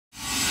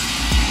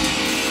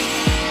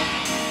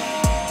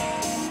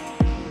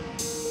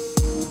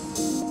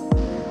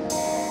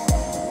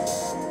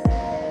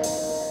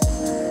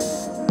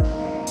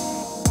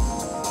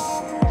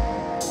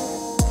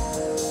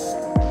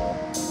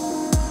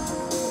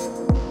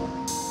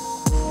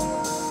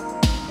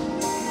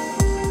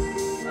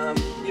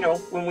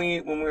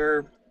when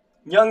we're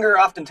younger,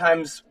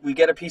 oftentimes we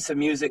get a piece of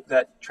music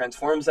that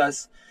transforms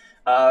us,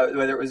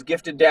 whether it was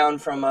gifted down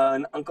from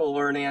an uncle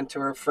or an aunt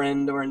or a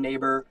friend or a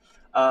neighbor,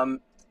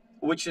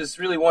 which is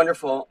really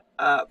wonderful.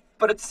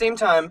 But at the same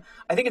time,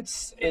 I think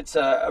it's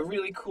a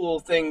really cool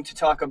thing to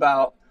talk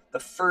about the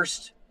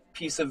first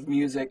piece of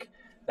music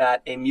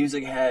that a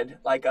music head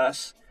like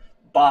us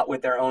bought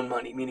with their own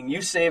money, meaning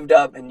you saved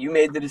up and you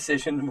made the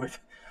decision with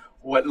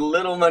what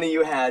little money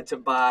you had to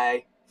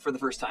buy for the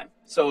first time.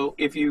 So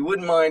if you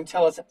wouldn't mind,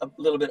 tell us a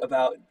little bit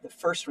about the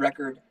first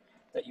record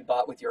that you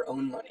bought with your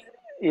own money.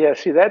 Yeah,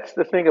 see, that's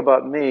the thing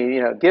about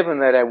me, given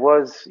that I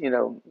was,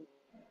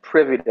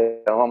 privy to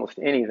almost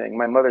anything.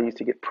 My mother used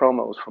to get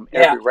promos from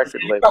Yeah, every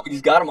record you label. probably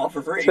just got them all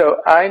for free.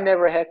 So I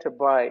never had to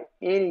buy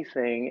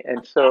anything.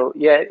 And so,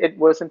 yeah, it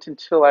wasn't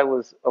until I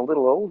was a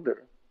little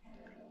older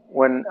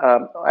when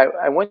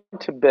I went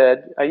to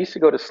bed. I used to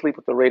go to sleep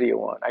with the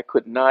radio on. I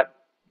could not,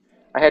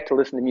 I had to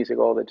listen to music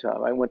all the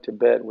time. I went to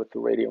bed with the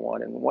radio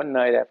on. And one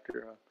night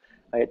after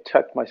I had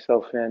tucked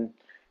myself in,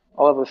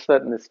 all of a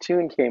sudden this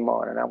tune came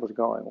on and I was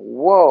going,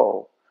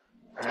 whoa,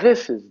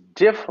 this is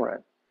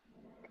different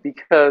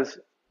because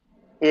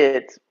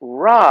it's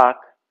rock,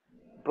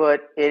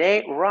 but it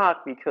ain't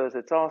rock because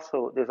it's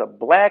also, there's a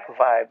black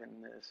vibe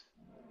in this.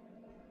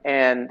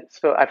 And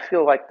so I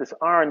feel like this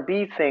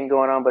R&B thing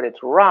going on, but it's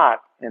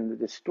rock, and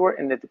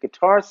the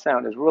guitar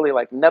sound is really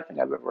like nothing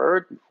I've ever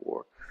heard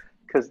before,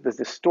 because the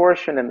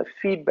distortion and the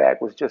feedback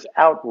was just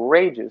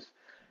outrageous.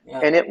 Yeah.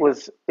 And it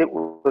was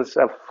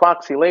a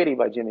Foxy Lady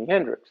by Jimi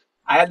Hendrix.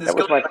 I had this That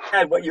was going my in my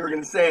head what you were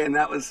going to say, and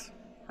that was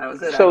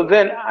it.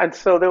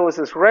 so there was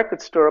this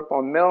record store up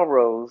on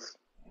Melrose,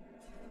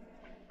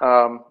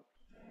 um,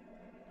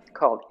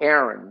 called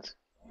Aaron's,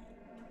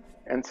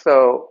 and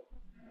so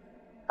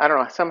I don't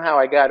know, somehow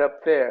I got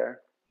up there,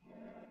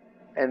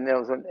 and there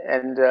was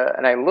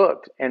and I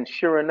looked, and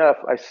sure enough,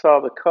 I saw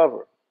the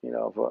cover,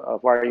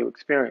 of Are You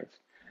Experienced,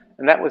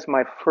 and that was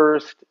my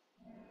first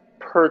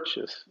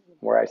purchase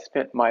where I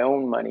spent my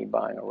own money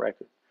buying a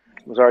record.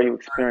 It was Are You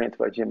Experienced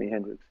by Jimi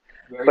Hendrix.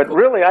 Very But cool.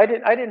 really, I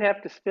didn't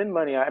have to spend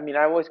money. I mean,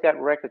 I always got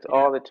records Yeah.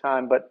 all the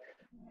time. But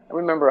I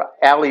remember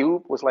Alley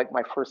Oop was like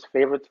my first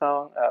favorite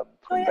song, Oh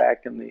from yeah.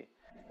 back in the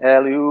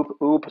Alley Oop,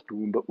 Oop,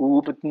 Toomba,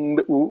 Oop,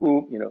 Toomba, Oop,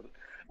 Oop.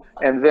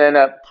 And then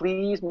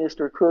Please,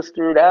 Mr.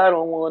 Custard, I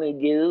Don't Want to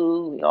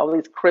Go. All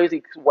these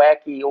crazy,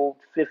 wacky old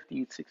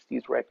 50s,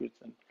 60s records.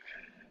 And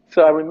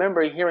so I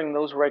remember hearing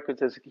those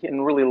records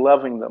and really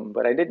loving them,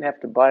 but I didn't have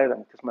to buy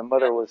them because my Yeah.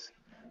 mother was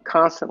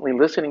constantly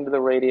listening to the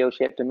radio.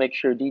 She had to make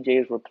sure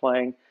DJs were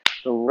playing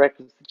the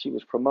records that she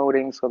was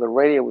promoting, so the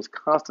radio was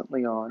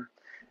constantly on.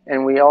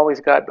 And we always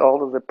got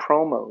all of the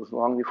promos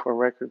long before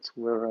records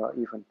were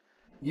even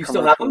You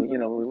still have them? commercially,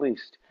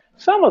 released.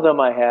 Some of them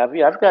I have.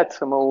 Yeah, I've got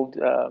some old.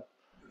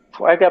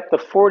 I got the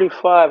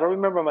 45. I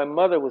remember my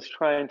mother was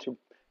trying to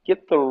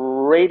get the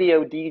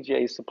radio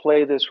DJs to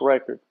play this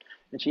record,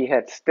 and she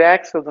had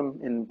stacks of them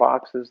in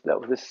boxes that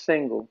was a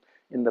single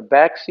in the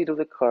back seat of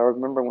the car. I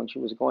remember when she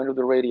was going to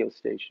the radio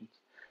stations,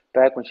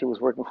 back when she was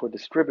working for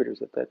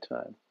distributors at that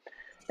time.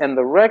 And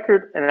the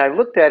record, and I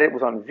looked at it, it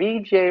was on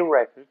VJ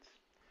Records,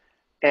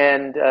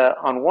 and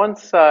on one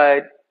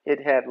side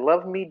it had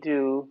Love Me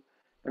Do,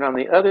 and on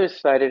the other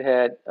side it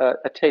had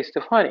A Taste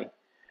of Honey.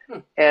 Hmm.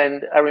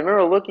 And I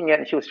remember looking at it,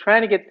 and she was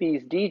trying to get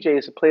these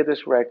DJs to play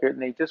this record,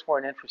 and they just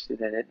weren't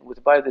interested in it. It was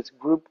by this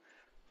group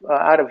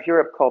out of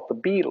Europe called the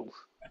Beatles.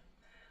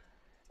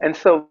 And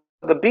so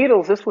the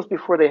Beatles, this was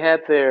before they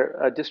had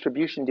their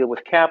distribution deal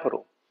with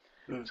Capitol.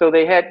 Hmm. So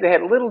they had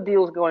little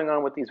deals going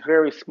on with these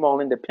very small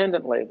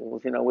independent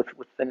labels,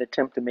 with an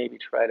attempt to maybe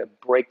try to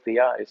break the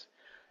ice.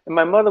 And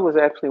my mother was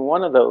actually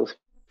one of those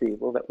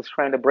people that was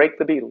trying to break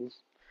the Beatles,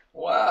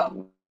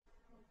 Wow.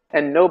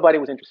 and nobody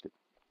was interested.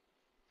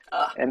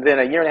 Ah, And then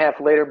a year and a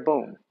half later,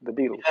 boom, the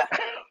Beatles. yeah.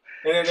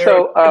 And then they were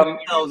So, kicking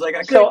themselves like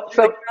I couldn't so, get to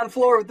the so, ground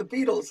floor with the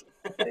Beatles.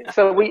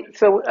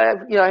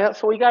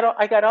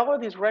 I got all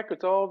of these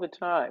records all the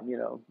time.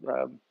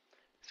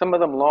 Some of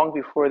them long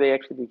before they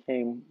actually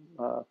became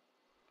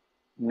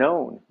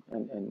known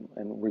and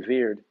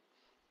revered.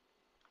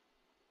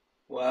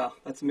 Wow,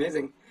 that's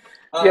amazing.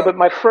 Yeah, Um, but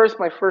my first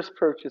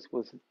purchase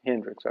was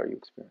Hendrix. Are You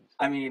Experienced?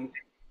 I mean,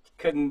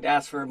 couldn't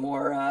ask for a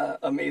more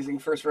amazing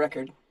first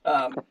record.